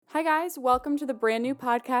Hi guys, welcome to the brand new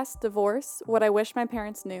podcast, Divorce, What I Wish My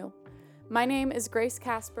Parents Knew. My name is Grace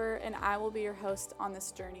Casper and I will be your host on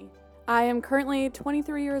this journey. I am currently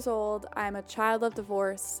 23 years old, I'm a child of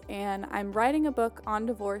divorce, and I'm writing a book on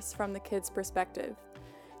divorce from the kid's perspective.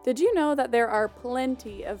 Did you know that there are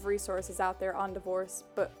plenty of resources out there on divorce,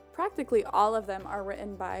 but practically all of them are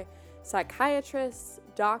written by psychiatrists,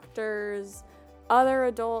 doctors, other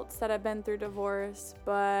adults that have been through divorce,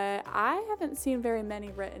 but I haven't seen very many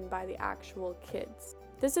written by the actual kids.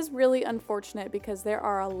 This is really unfortunate because there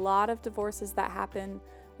are a lot of divorces that happen,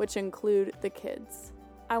 which include the kids.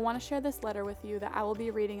 I want to share this letter with you that I will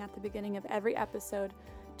be reading at the beginning of every episode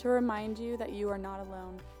to remind you that you are not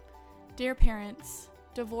alone. Dear parents,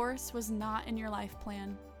 divorce was not in your life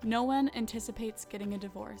plan. No one anticipates getting a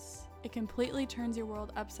divorce. It completely turns your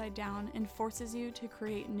world upside down and forces you to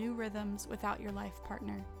create new rhythms without your life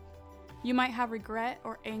partner. You might have regret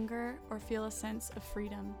or anger or feel a sense of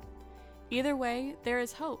freedom. Either way, there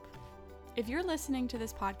is hope. If you're listening to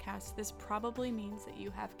this podcast, this probably means that you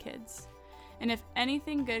have kids. And if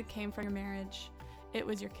anything good came from your marriage, it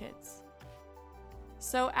was your kids.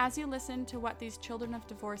 So as you listen to what these children of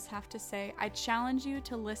divorce have to say, I challenge you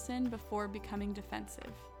to listen before becoming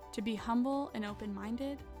defensive, to be humble and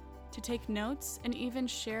open-minded, to take notes, and even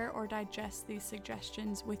share or digest these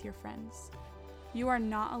suggestions with your friends. You are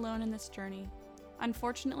not alone in this journey.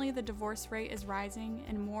 Unfortunately, the divorce rate is rising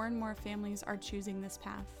and more families are choosing this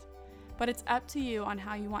path. But it's up to you on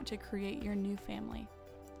how you want to create your new family.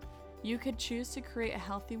 You could choose to create a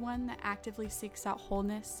healthy one that actively seeks out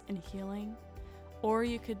wholeness and healing, or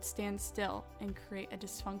you could stand still and create a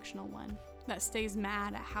dysfunctional one that stays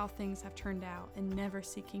mad at how things have turned out and never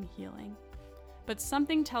seeking healing. But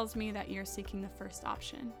something tells me that you're seeking the first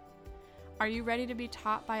option. Are you ready to be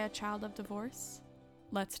taught by a child of divorce?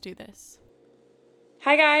 Let's do this.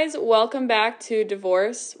 Hi guys, welcome back to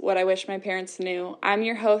Divorce, What I Wish My Parents Knew. I'm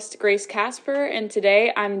your host, Grace Casper, and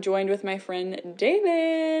today I'm joined with my friend,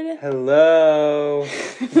 David. Hello.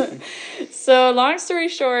 So, long story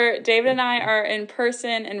short, David and I are in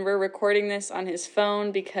person, and we're recording this on his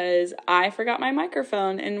phone because I forgot my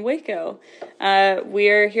microphone in Waco.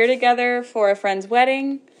 We're here together for a friend's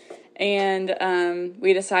wedding, and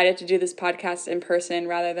we decided to do this podcast in person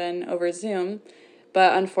rather than over Zoom,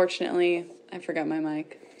 but unfortunately, I forgot my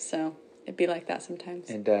mic, so it'd be like that sometimes.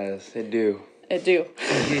 It does. It do.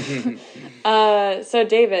 So,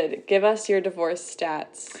 David, give us your divorce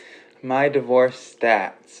stats. My divorce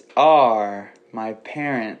stats are my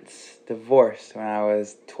parents divorced when I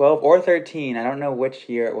was 12 or 13. I don't know which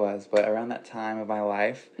year it was, but around that time of my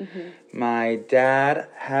life. Mm-hmm. My dad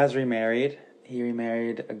has remarried. He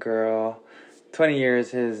remarried a girl 20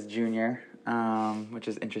 years his junior, which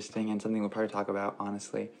is interesting and something we'll probably talk about,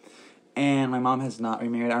 honestly. And my mom has not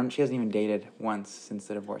remarried. She hasn't even dated once since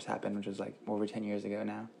the divorce happened, which was like over 10 years ago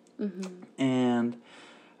now. Mm-hmm. And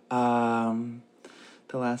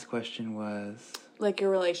the last question was... Like your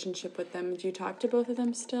relationship with them. Do you talk to both of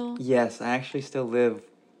them still? Yes, I actually still live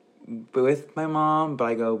with my mom, but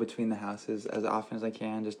I go between the houses as often as I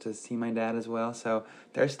can just to see my dad as well. So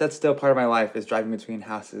that's still part of my life, is driving between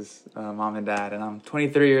houses, mom and dad. And I'm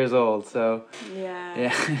 23 years old, so...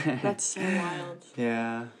 Yeah. That's so wild.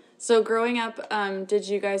 Yeah. So growing up, did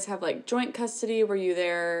you guys have like joint custody? Were you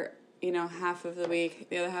there, half of the week,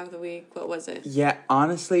 the other half of the week? What was it? Yeah,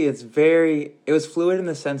 honestly, it was fluid in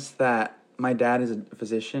the sense that my dad is a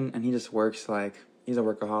physician and he just works he's a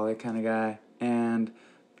workaholic kind of guy. And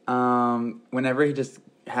whenever he just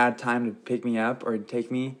had time to pick me up or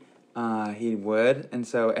take me, he would. And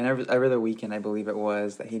every other weekend, I believe it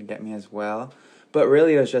was, that he'd get me as well. But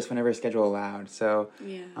really, it was just whenever his schedule allowed. So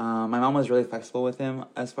my mom was really flexible with him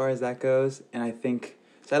as far as that goes. And I think...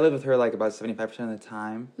 So I lived with her about 75% of the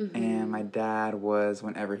time. Mm-hmm. And my dad was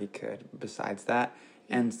whenever he could besides that.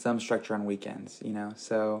 And some structure on weekends,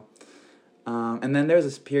 So... and then there was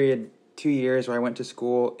this period, 2 years, where I went to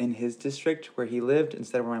school in his district where he lived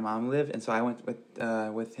instead of where my mom lived. And so I went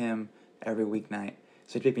with him every weeknight.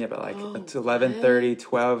 So he'd pick me up at 11:30,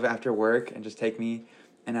 12 after work and just take me...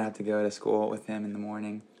 And I had to go to school with him in the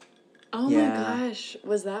morning. Oh my gosh.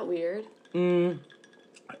 Was that weird?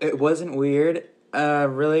 It wasn't weird.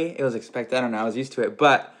 Really. It was expected. I don't know. I was used to it.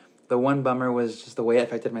 But the one bummer was just the way it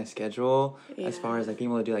affected my schedule. Yeah. As far as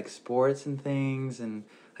being able to do sports and things. And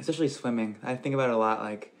especially swimming. I think about it a lot.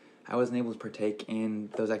 I wasn't able to partake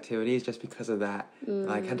in those activities just because of that.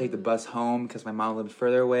 I had to take the bus home because my mom lived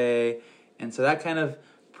further away. And so that kind of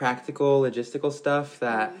practical, logistical stuff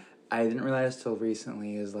that... I didn't realize till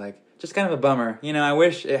recently is just kind of a bummer. I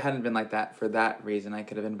wish it hadn't been like that for that reason. I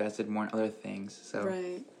could have invested more in other things. So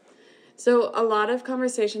right. So a lot of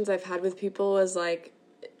conversations I've had with people is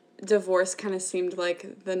divorce kind of seemed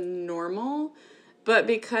like the normal, but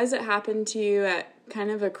because it happened to you at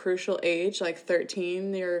kind of a crucial age, like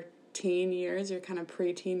 13, your teen years, your kind of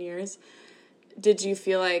pre-teen years, did you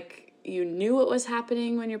feel like you knew what was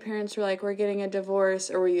happening when your parents were like, we're getting a divorce?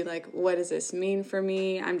 Or were you like, what does this mean for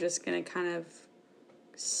me? I'm just going to kind of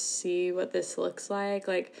see what this looks like.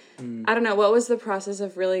 Like, I don't know. What was the process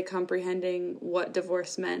of really comprehending what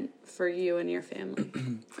divorce meant for you and your family?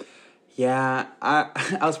 Yeah,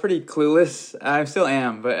 I was pretty clueless. I still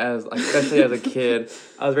am, but especially as a kid,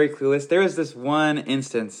 I was very clueless. There was this one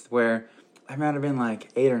instance where I might have been like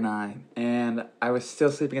 8 or 9, and I was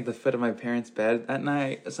still sleeping at the foot of my parents' bed at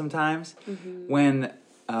night sometimes. When,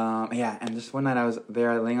 and just one night I was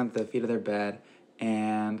there laying on the feet of their bed,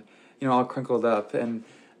 and, all crunkled up, and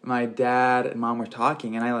my dad and mom were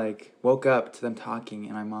talking, and I like woke up to them talking,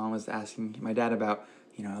 and my mom was asking my dad about,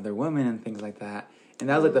 other women and things like that. And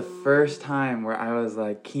that was like the first time where I was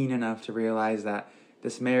like keen enough to realize that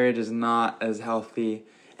this marriage is not as healthy.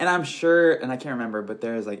 And I'm sure, and I can't remember, but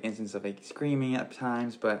there's like instances of like screaming at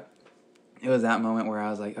times, but it was that moment where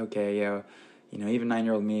I was like, okay, even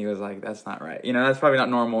 9-year-old me was like, that's not right. That's probably not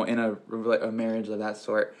normal in a marriage of that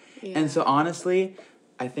sort. Yeah. And so honestly,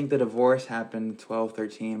 I think the divorce happened 12,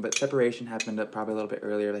 13, but separation happened probably a little bit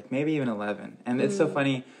earlier, like maybe even 11. And it's so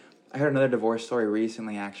funny. I heard another divorce story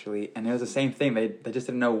recently, actually, and it was the same thing. They just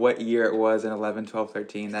didn't know what year it was in 11, 12,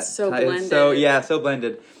 13. So blended. So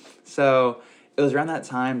blended. So it was around that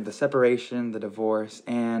time, the separation, the divorce,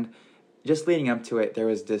 and just leading up to it, there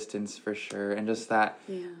was distance for sure. And just that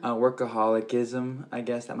workaholicism, I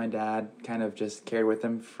guess, that my dad kind of just carried with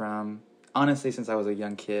him from, honestly, since I was a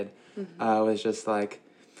young kid, was just like,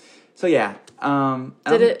 so yeah.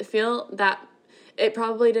 Did it feel that... It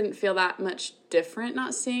probably didn't feel that much different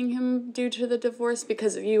not seeing him due to the divorce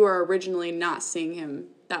because you were originally not seeing him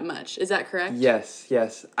that much. Is that correct? Yes.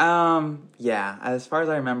 Yeah. As far as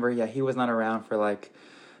I remember, he was not around for like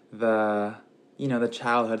the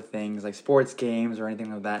childhood things like sports games or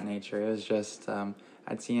anything of that nature. It was just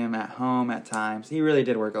I'd see him at home at times. He really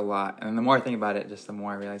did work a lot, and the more I think about it, just the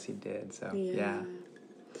more I realize he did. So yeah.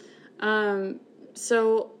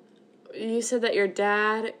 So you said that your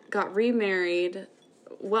dad got remarried.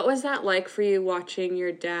 What was that like for you watching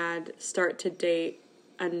your dad start to date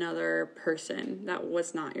another person that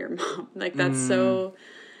was not your mom? Like, that's so...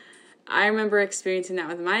 I remember experiencing that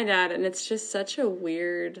with my dad, and it's just such a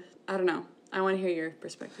weird... I don't know. I want to hear your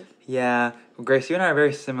perspective. Yeah. Well, Grace, you and I are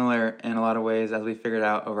very similar in a lot of ways, as we figured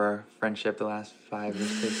out over our friendship the last 5 or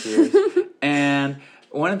 6 years. And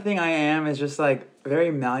one thing I am is just, like,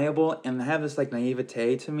 very malleable, and I have this, like,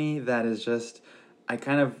 naivete to me that is just... I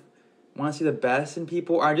kind of want to see the best in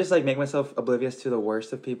people, or I just, like, make myself oblivious to the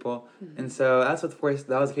worst of people. And so that was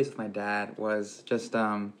the case with my dad, was just,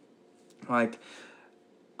 like...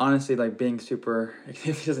 honestly, like, being super, if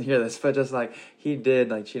he doesn't hear this, but just, like, he did,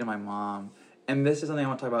 like, cheat on my mom. And this is something I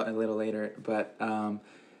want to talk about a little later, but,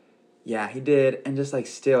 yeah, he did, and just, like,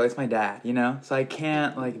 still, it's my dad, So I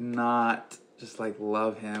can't, like, not just, like,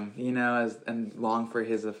 love him, and long for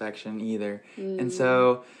his affection either. And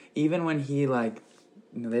so, even when he, like,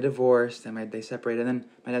 they divorced, and they separated, and then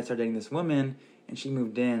my dad started dating this woman, and she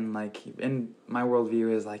moved in, like, in my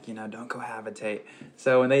worldview is, like, don't cohabitate.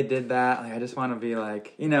 So when they did that, like, I just want to be,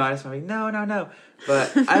 like, I just want to be, no.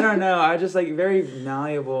 But I don't know. I just, like, very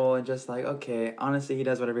malleable and just, like, okay, honestly, he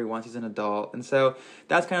does whatever he wants. He's an adult. And so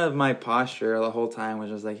that's kind of my posture the whole time, was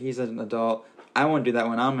just, like, he's an adult. I won't do that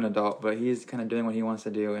when I'm an adult, but he's kind of doing what he wants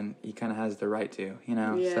to do, and he kind of has the right to,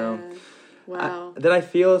 Yeah. So, wow. Did I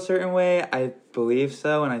feel a certain way? I believe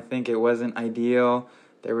so, and I think it wasn't ideal.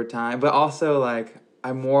 There were times, but also, like,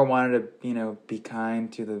 I more wanted to, be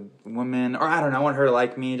kind to the woman, or I don't know, I want her to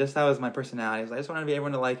like me. Just that was my personality. I just wanted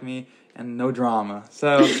everyone to like me and no drama.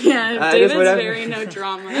 So yeah, David's very no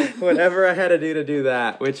drama. Whatever I had to do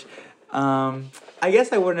that, which I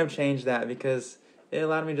guess I wouldn't have changed that because it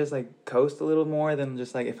allowed me to just, like, coast a little more than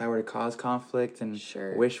just, like, if I were to cause conflict and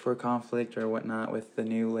wish for conflict or whatnot with the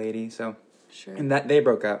new lady. So, and that they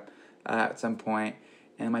broke up at some point.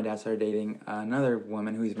 And my dad started dating another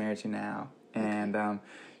woman who he's married to now. And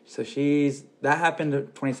so that happened in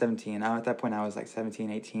 2017. Now, at that point, I was like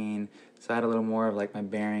 17, 18. So I had a little more of, like, my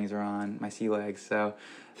bearings were on my sea legs. So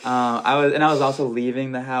I was also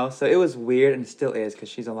leaving the house. So it was weird, and it still is, because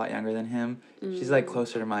she's a lot younger than him. She's, like,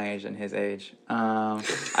 closer to my age than his age.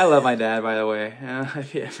 I love my dad, by the way,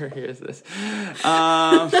 if he ever hears this.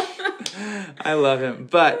 I love him.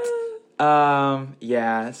 But...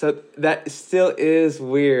 yeah, so that still is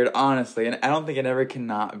weird, honestly, and I don't think it ever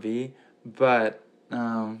cannot be, but,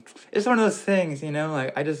 it's one of those things,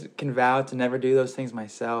 like, I just can vow to never do those things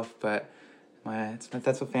myself, but,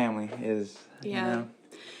 that's what family is. Yeah. You know?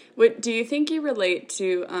 What do you think you relate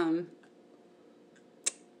to?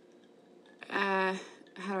 How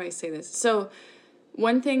do I say this? So,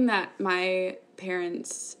 one thing that my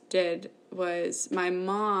parents did was my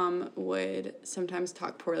mom would sometimes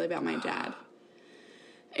talk poorly about my dad,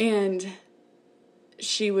 and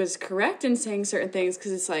she was correct in saying certain things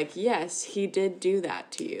because it's like, yes, he did do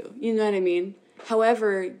that to you. You know what I mean?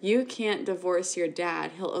 However, you can't divorce your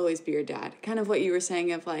dad. He'll always be your dad. Kind of what you were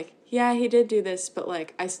saying of like, yeah, he did do this, but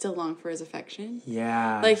like, I still long for his affection.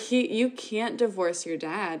 Yeah. Like, you can't divorce your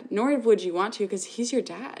dad, nor would you want to because he's your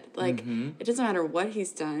dad. Like, it doesn't matter what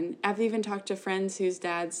he's done. I've even talked to friends whose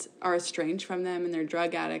dads are estranged from them and they're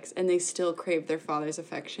drug addicts and they still crave their father's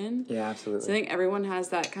affection. Yeah, absolutely. So I think everyone has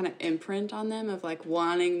that kind of imprint on them of like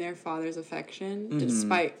wanting their father's affection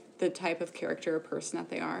despite the type of character or person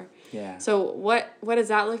that they are. Yeah. So what does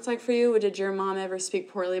that look like for you? Did your mom ever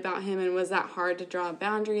speak poorly about him, and was that hard to draw a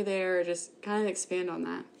boundary there, or just kind of expand on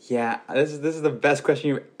that? Yeah, this is the best question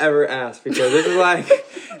you've ever asked, because this is like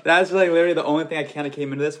that's like literally the only thing I kind of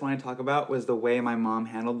came into this when I talk about was the way my mom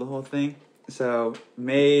handled the whole thing. So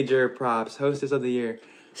major props, hostess of the year.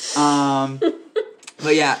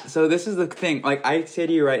 But yeah, so this is the thing. Like I say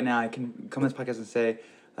to you right now, I can come on this podcast and say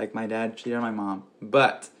like my dad cheated on my mom,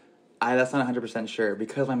 but that's not 100% sure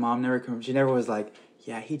because my mom she never was like,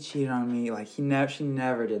 yeah, he cheated on me. Like she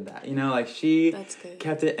never did that. You know, like she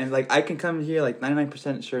kept it, and like I can come here like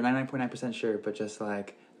 99% sure, 99.9% sure, but just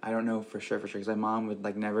like I don't know for sure because my mom would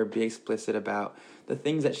like never be explicit about the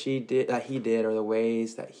things that he did or the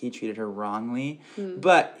ways that he treated her wrongly.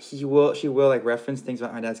 But she will like reference things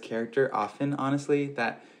about my dad's character often, honestly,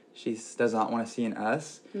 that she does not want to see in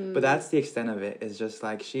us. But that's the extent of it. Is just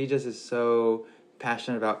like she just is so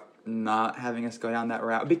passionate about not having us go down that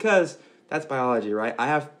route because that's biology, right? I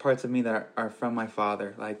have parts of me that are from my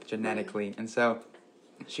father, like genetically, and so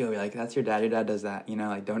she'll be like, "That's your dad. Your dad does that. You know,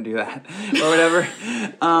 like don't do that or whatever."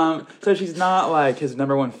 So she's not like his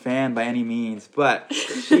number one fan by any means, but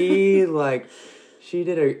she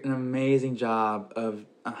did an amazing job of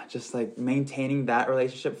just like maintaining that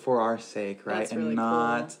relationship for our sake, right? That's really and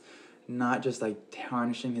cool. Not just like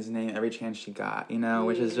tarnishing his name every chance she got, you know,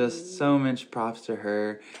 which is just so much props to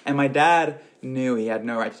her. And my dad knew he had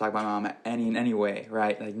no right to talk about my mom in any way,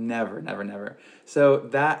 right? Like never. So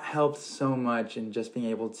that helped so much in just being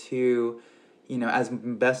able to, you know, as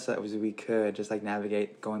best as we could, just like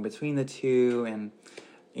navigate going between the two. And,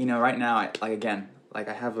 you know, right now, I care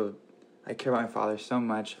about my father so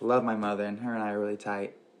much, love my mother, and her and I are really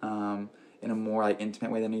tight, in a more like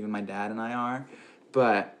intimate way than even my dad and I are.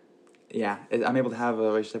 But yeah, I'm able to have a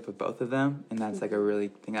relationship with both of them, and that's like a really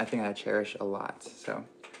thing I think I cherish a lot. So,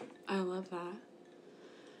 I love that.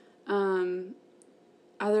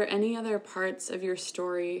 Are there any other parts of your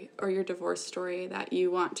story or your divorce story that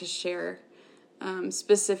you want to share,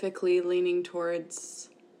 specifically leaning towards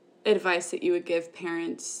advice that you would give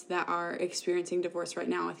parents that are experiencing divorce right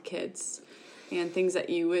now with kids, and things that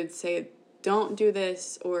you would say, don't do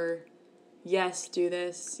this, or yes, do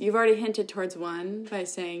this? You've already hinted towards one by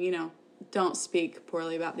saying, you know, don't speak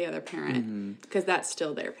poorly about the other parent because that's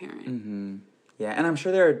still their parent. Yeah, and I'm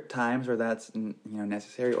sure there are times where that's, you know,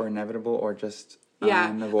 necessary or inevitable or just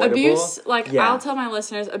unavoidable. Abuse, I'll tell my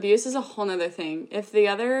listeners, abuse is a whole nother thing. If the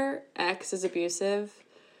other ex is abusive,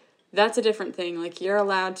 that's a different thing. Like, you're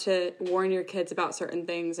allowed to warn your kids about certain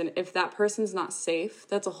things, and if that person's not safe,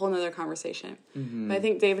 that's a whole nother conversation. But I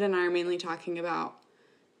think David and I are mainly talking about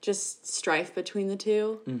just strife between the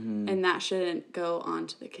two, and that shouldn't go on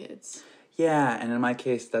to the kids. Yeah, and in my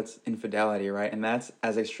case, that's infidelity, right? And that's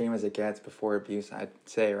as extreme as it gets before abuse, I'd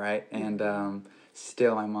say, right? And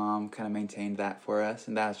still, my mom kind of maintained that for us,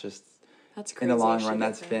 and that's crazy. In the long run,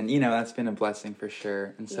 that's been a blessing for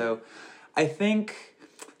sure. And so, I think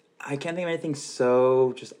I can't think of anything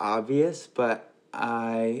so just obvious, but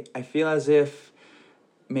I feel as if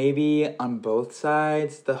maybe on both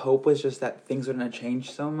sides, the hope was just that things wouldn't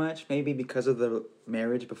change so much, maybe because of the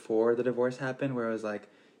marriage before the divorce happened, where it was like,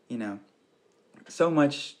 you know, so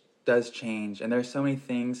much does change, and there's so many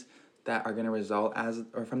things that are going to result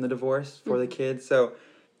from the divorce for the kids. So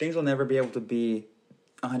things will never be able to be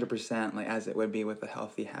 100% like as it would be with a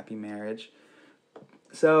healthy, happy marriage.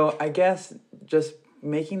 So I guess just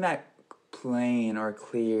making that plain or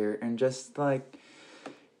clear, and just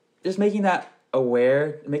making that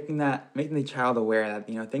aware, making the child aware that,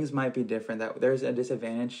 you know, things might be different, that there's a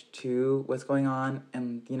disadvantage to what's going on,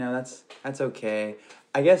 and, you know, that's okay.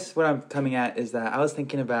 I guess what I'm coming at is that I was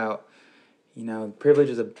thinking about, privilege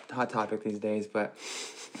is a hot topic these days, but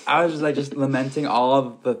I was just lamenting all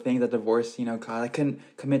of the things that divorce, caused. I couldn't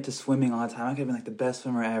commit to swimming all the time. I could have been like the best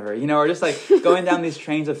swimmer ever, or just like going down these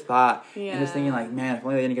trains of thought and just thinking like, man, if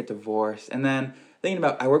only they didn't get divorced. And then thinking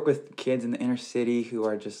about, I work with kids in the inner city who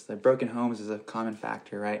are just like broken homes is a common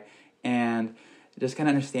factor, right? And just kind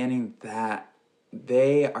of understanding that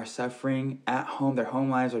they are suffering at home. Their home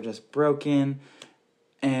lives are just broken.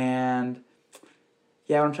 And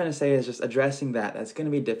yeah, what I'm trying to say is just addressing that. That's going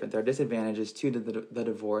to be different. There are disadvantages to the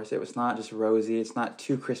divorce. It was not just rosy. It's not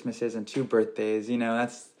 2 Christmases and 2 birthdays.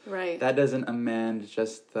 That's right. That doesn't amend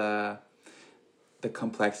just the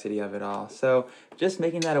complexity of it all. So just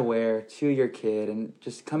making that aware to your kid and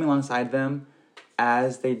just coming alongside them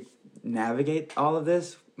as they navigate all of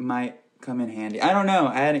this might come in handy. I don't know.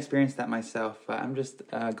 I hadn't experienced that myself, but I'm just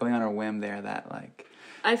going on a whim there that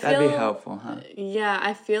that'd be helpful, huh? Yeah,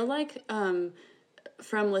 I feel like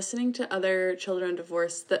from listening to other children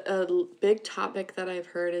divorced, a big topic that I've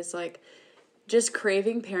heard is just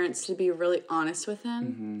craving parents to be really honest with them.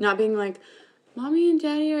 Mm-hmm. Not being like, Mommy and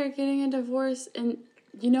Daddy are getting a divorce, and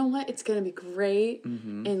you know what? It's going to be great.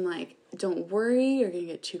 Mm-hmm. And don't worry, you're going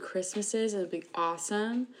to get 2 Christmases. It'll be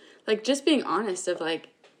awesome. Just being honest of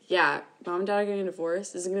yeah, Mom and Dad are getting a divorce.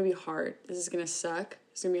 This is going to be hard. This is going to suck.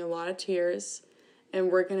 There's going to be a lot of tears. And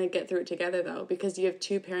we're going to get through it together, though, because you have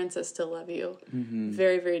 2 parents that still love you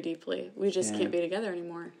very, very deeply. We just can't be together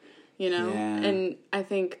anymore, Yeah. And I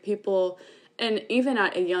think people, and even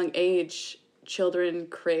at a young age, children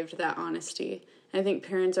craved that honesty. I think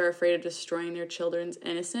parents are afraid of destroying their children's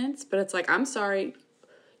innocence, but it's I'm sorry,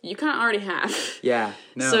 you kind of already have. Yeah.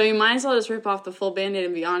 No. So you might as well just rip off the full Band-Aid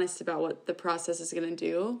and be honest about what the process is going to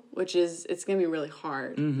do, which is, it's going to be really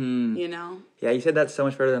hard, Yeah, you said that so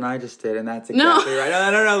much better than I just did, and that's exactly right. No,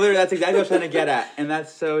 literally, that's exactly what I was trying to get at, and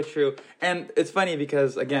that's so true. And it's funny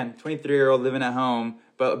because, again, 23-year-old living at home,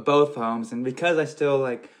 but both homes, and because I still,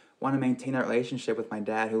 want to maintain that relationship with my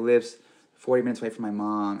dad who lives 40 minutes away from my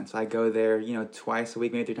mom, and so I go there, twice a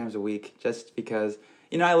week, maybe 3 times a week, just because,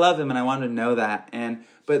 I love him and I wanted to know that,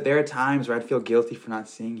 but there are times where I'd feel guilty for not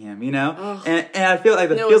seeing him, and I feel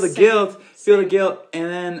feel the guilt, and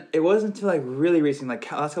then it wasn't until really recent,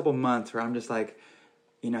 last couple months where I'm just had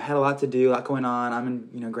a lot to do, a lot going on. I'm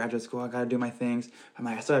in graduate school. I got to do my things. I'm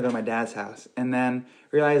I still got to go to my dad's house, and then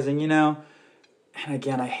realizing and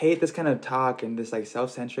again, I hate this kind of talk and this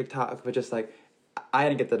self-centric talk, but just I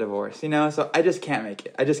didn't get the divorce, so I just can't make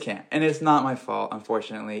it. I just can't. And it's not my fault,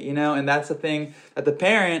 unfortunately, and that's the thing that the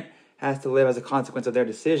parent has to live as a consequence of their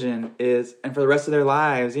decision and for the rest of their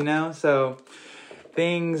lives, so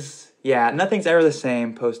nothing's ever the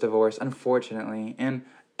same post-divorce, unfortunately. And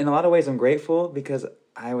in a lot of ways, I'm grateful because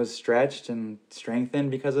I was stretched and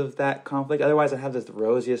strengthened because of that conflict. Otherwise, I'd have this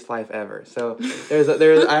rosiest life ever. So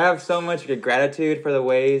I have so much gratitude for the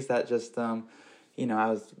ways that just, I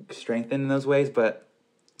was strengthened in those ways. But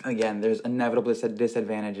again, there's inevitable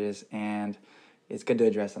disadvantages, and it's good to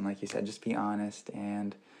address them, like you said. Just be honest.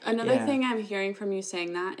 And another thing I'm hearing from you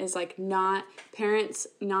saying that is parents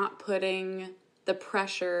not putting the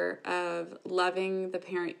pressure of loving the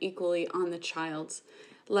parent equally on the child's.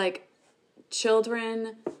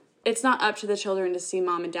 Children, it's not up to the children to see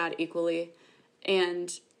mom and dad equally,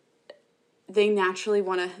 and they naturally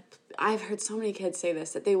want to. I've heard so many kids say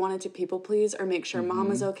this, that they wanted to people please or make sure mom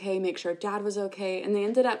was okay, make sure dad was okay, and they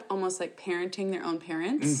ended up almost parenting their own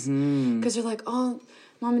parents because they're oh,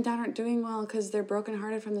 mom and dad aren't doing well because they're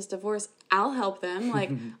brokenhearted from this divorce. I'll help them.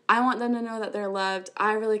 I want them to know that they're loved.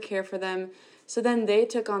 I really care for them. So then they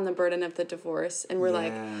took on the burden of the divorce and were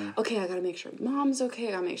okay, I got to make sure mom's okay.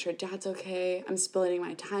 I got to make sure dad's okay. I'm splitting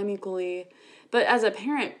my time equally. But as a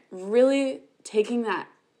parent, really taking that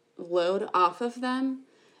load off of them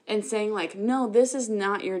and saying no, this is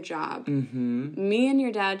not your job. Me and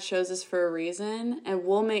your dad chose this for a reason, and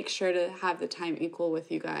we'll make sure to have the time equal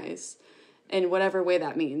with you guys in whatever way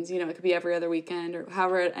that means. It could be every other weekend or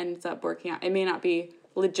however it ends up working out. It may not be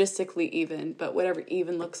logistically even, but whatever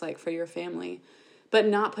even looks like for your family, but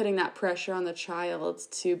not putting that pressure on the child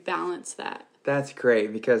to balance that. That's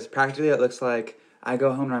great, because practically it looks like I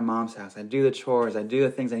go home to my mom's house, I do the chores, I do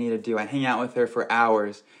the things I need to do, I hang out with her for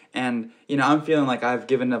hours, and I'm feeling like I've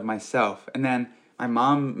given of myself, and then my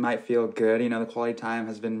mom might feel good, the quality time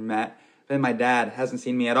has been met, then my dad hasn't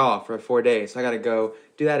seen me at all for 4 days, so I gotta go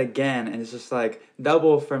do that again, and it's just like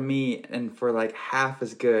double for me and for like half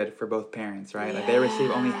as good for both parents, right? Like they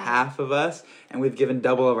receive only half of us, and we've given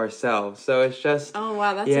double of ourselves. So it's just oh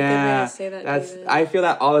wow, that's a good way to say that. David. I feel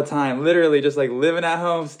that all the time. Literally, just like living at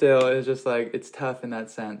home still is just like it's tough in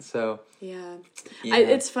that sense. So yeah.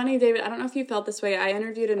 It's funny, David. I don't know if you felt this way. I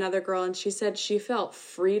interviewed another girl, and she said she felt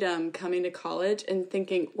freedom coming to college and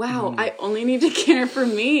thinking, wow, I only need to care for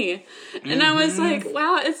me. And I was like,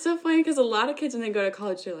 wow, it's so funny because a lot of kids when they go to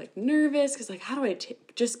college, they're like nervous because like, how do I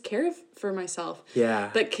just care for myself?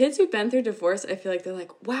 Yeah. But kids who've been through divorce, I feel like they're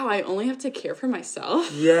like, wow, I only have to care for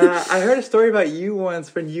myself. Yeah. I heard a story about you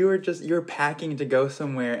once when you were packing to go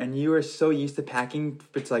somewhere, and you were so used to packing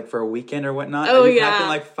for a weekend or whatnot. Oh, and you yeah. packed in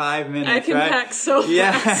like 5 minutes, I can pack so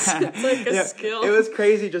fast. It's like a skill. It was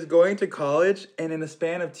crazy just going to college, and in the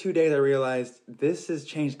span of 2 days, I realized this has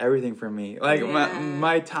changed everything for me. Like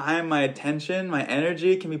my time, my attention, my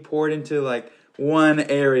energy can be poured into like one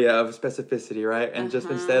area of specificity, right? And just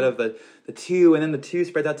instead of the two, and then the two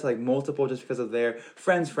spread out to like multiple just because of their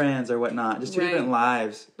friends or whatnot. Just two different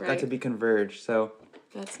lives got to be converged. So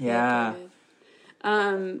that's good,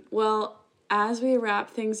 David. Well, as we wrap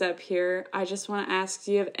things up here, I just want to ask,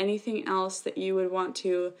 do you have anything else that you would want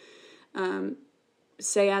to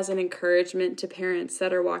say as an encouragement to parents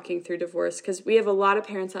that are walking through divorce? Because we have a lot of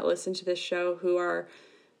parents that listen to this show who are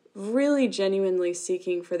really genuinely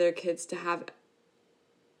seeking for their kids to have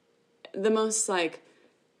the most like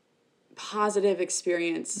positive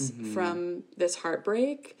experience from this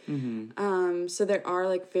heartbreak. So there are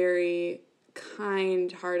like very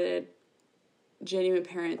kind-hearted, genuine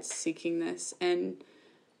parents seeking this. And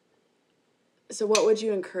so what would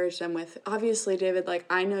you encourage them with? Obviously, David, like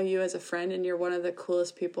I know you as a friend, and you're one of the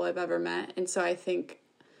coolest people I've ever met. And so I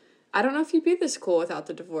don't know if you'd be this cool without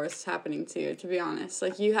the divorce happening to you, to be honest.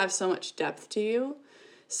 Like you have so much depth to you.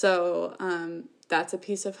 So that's a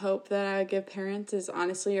piece of hope that I would give parents is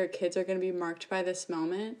honestly your kids are going to be marked by this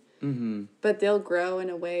moment. But they'll grow in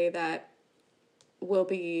a way that will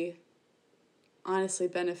be honestly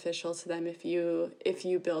beneficial to them if you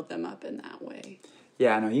build them up in that way.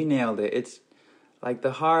 Yeah, no, you nailed it. It's like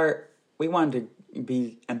the heart, we want to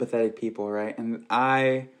be empathetic people, right? And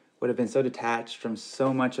I would have been so detached from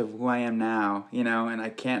so much of who I am now, and I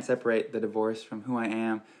can't separate the divorce from who I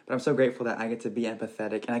am. But I'm so grateful that I get to be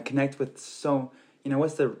empathetic, and I connect with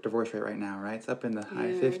what's the divorce rate right now, right? It's up in the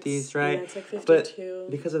high 50s, right? Yeah, it's like 52.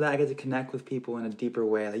 But because of that, I get to connect with people in a deeper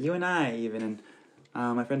way, like you and I even, and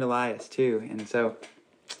my friend Elias too. And so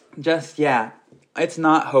it's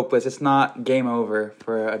not hopeless. It's not game over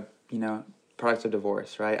for products of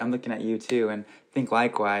divorce, right? I'm looking at you too and think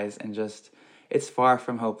likewise, and just it's far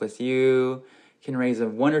from hopeless. You can raise a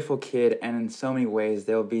wonderful kid, and in so many ways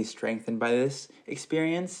they'll be strengthened by this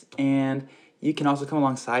experience, and you can also come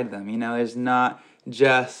alongside them. There's not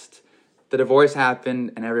just the divorce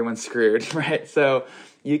happened and everyone's screwed, right? So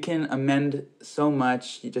you can amend so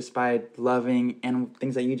much just by loving, and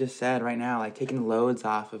things that you just said right now, like taking loads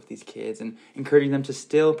off of these kids and encouraging them to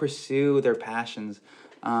still pursue their passions,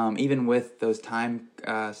 even with those time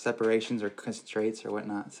separations or constraints or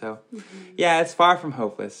whatnot. So, it's far from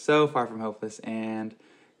hopeless, so far from hopeless. And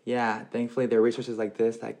thankfully there are resources like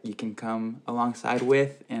this that you can come alongside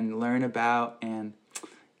with and learn about. And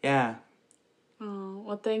Oh,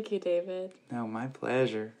 well, thank you, David. No, my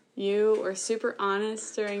pleasure. You were super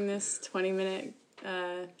honest during this 20-minute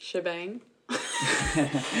shebang.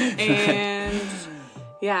 And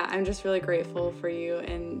I'm just really grateful for you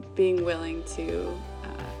and being willing to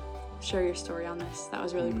share your story on this. That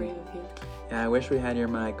was really brave of you. Yeah, I wish we had your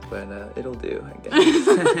mic, but it'll do, I guess.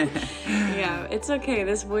 Yeah, it's okay.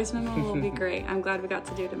 This voice memo will be great. I'm glad we got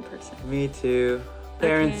to do it in person. Me too.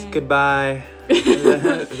 Parents, goodbye.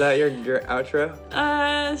 Is that your outro?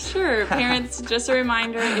 Sure. Parents, just a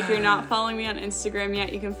reminder, if you're not following me on Instagram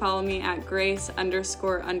yet, you can follow me at Grace__Casper.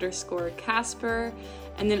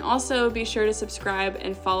 And then also be sure to subscribe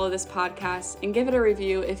and follow this podcast and give it a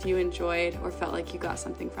review if you enjoyed or felt like you got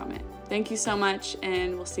something from it. Thank you so much,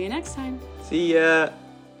 and we'll see you next time. See ya.